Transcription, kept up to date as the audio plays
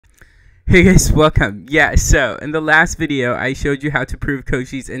Hey guys, welcome. Yeah, so in the last video, I showed you how to prove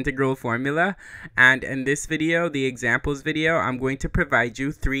Cauchy's integral formula. And in this video, the examples video, I'm going to provide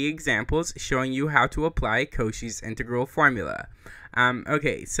you 3 examples showing you how to apply Cauchy's integral formula.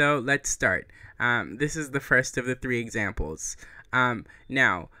 Okay, so let's start. This is the first of the 3 examples.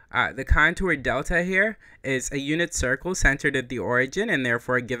 The contour delta here is a unit circle centered at the origin and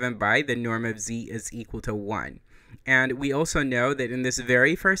therefore given by the norm of z is equal to 1. And we also know that in this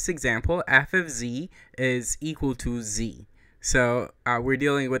very first example, f of z is equal to z. So we're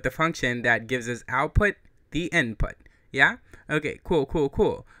dealing with the function that gives us output, the input. Yeah? Okay,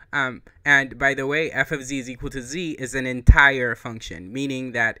 cool. And by the way, f of z is equal to z is an entire function,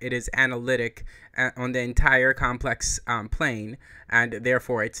 meaning that it is analytic on the entire complex plane, and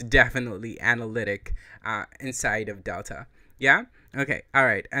therefore it's definitely analytic inside of delta. Yeah? Okay, all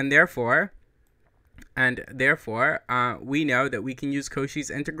right. And therefore, we know that we can use Cauchy's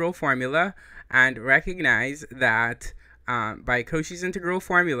integral formula and recognize that by Cauchy's integral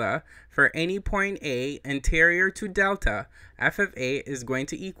formula, for any point A interior to delta, f of A is going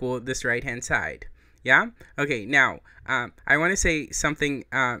to equal this right-hand side. Yeah? Okay, now, I want to say something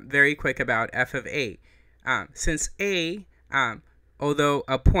very quick about f of A. Since A, although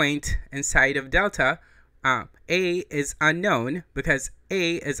a point inside of delta, A is unknown. Because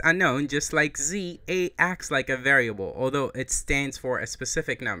A is unknown, just like Z, A acts like a variable, although it stands for a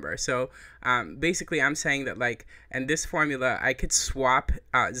specific number. So basically I'm saying that, like, in this formula, I could swap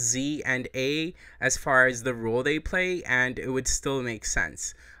Z and A as far as the role they play, and it would still make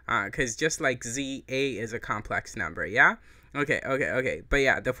sense. Because just like Z, A is a complex number, yeah? Okay. But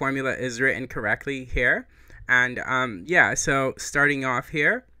yeah, the formula is written correctly here. And yeah, so starting off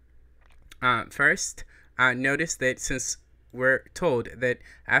here, first, notice that since we're told that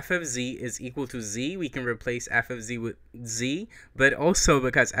f of z is equal to z, we can replace f of z with z, but also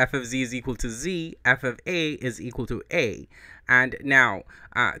because f of z is equal to z, f of a is equal to a. And now,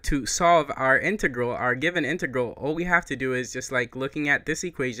 to solve our integral, our given integral, all we have to do is just like looking at this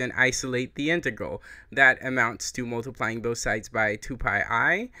equation, isolate the integral. That amounts to multiplying both sides by 2 pi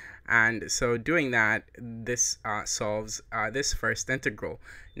I. And so doing that, this solves this first integral.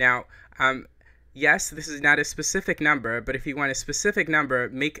 Now, yes, this is not a specific number, but if you want a specific number,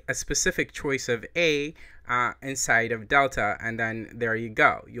 make a specific choice of A inside of delta, and then there you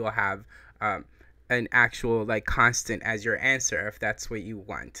go. You'll have an actual like constant as your answer if that's what you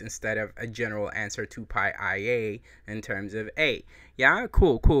want, instead of a general answer 2 pi IA in terms of A. Yeah,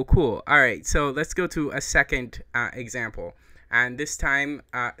 cool. All right, so let's go to a second example. And this time,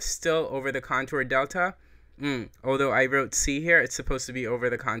 still over the contour delta. Although I wrote C here, it's supposed to be over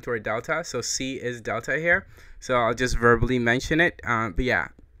the contour delta. So C is delta here. So I'll just verbally mention it. But yeah.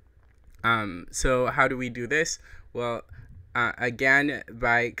 So how do we do this? Well, again,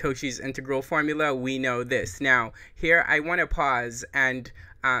 by Cauchy's integral formula, we know this. Now, here I want to pause and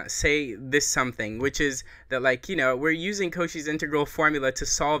say this something, which is that, like, you know, we're using Cauchy's integral formula to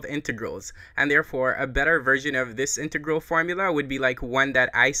solve integrals, and therefore a better version of this integral formula would be like one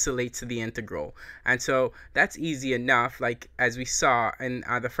that isolates the integral. And so that's easy enough. Like, as we saw in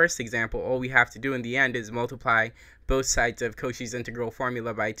the first example, all we have to do in the end is multiply both sides of Cauchy's integral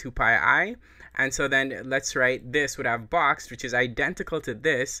formula by 2 pi I. And so then let's write this would have boxed, which is identical to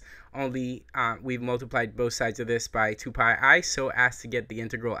this, only we've multiplied both sides of this by 2 pi I so as to get the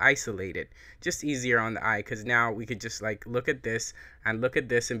integral isolated. Just easier on the I, because now we could just like look at this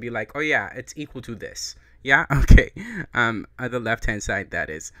and be like, oh yeah, it's equal to this. Yeah, okay. The left hand side, that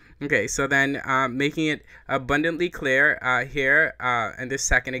is. Okay, so then making it abundantly clear here in this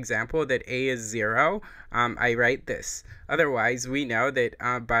second example that A is 0, I write this. Otherwise, we know that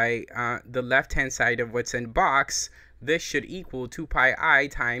by the left hand side of what's in box, this should equal 2 pi I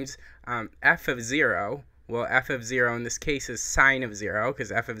times f of 0. Well, f of 0 in this case is sine of 0,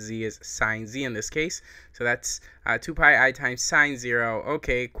 because f of z is sine z in this case. So that's 2 pi I times sine 0.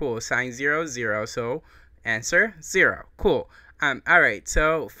 Okay, cool. Sine 0, 0. So answer 0. Cool. All right.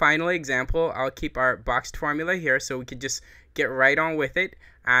 So final example. I'll keep our boxed formula here so we could just get right on with it.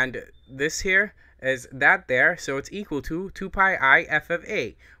 And this here is that there. So it's equal to 2 pi I f of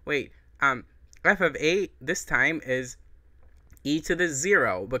a. Wait. F of a this time is e to the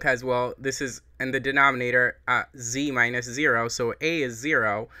 0, because, well, this is in the denominator z minus 0, so a is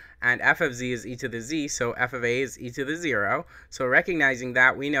 0, and f of z is e to the z, so f of a is e to the 0. So recognizing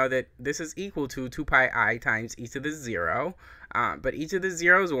that, we know that this is equal to 2 pi I times e to the 0, but e to the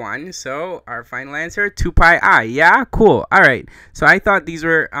 0 is 1, so our final answer, 2 pi I. Yeah, cool. All right, so I thought these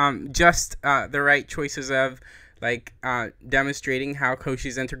were just the right choices of like demonstrating how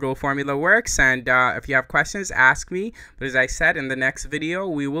Cauchy's integral formula works. And if you have questions, ask me. But as I said, in the next video,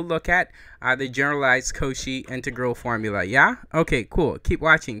 we will look at the generalized Cauchy integral formula. Yeah? Okay, cool. Keep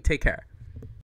watching. Take care.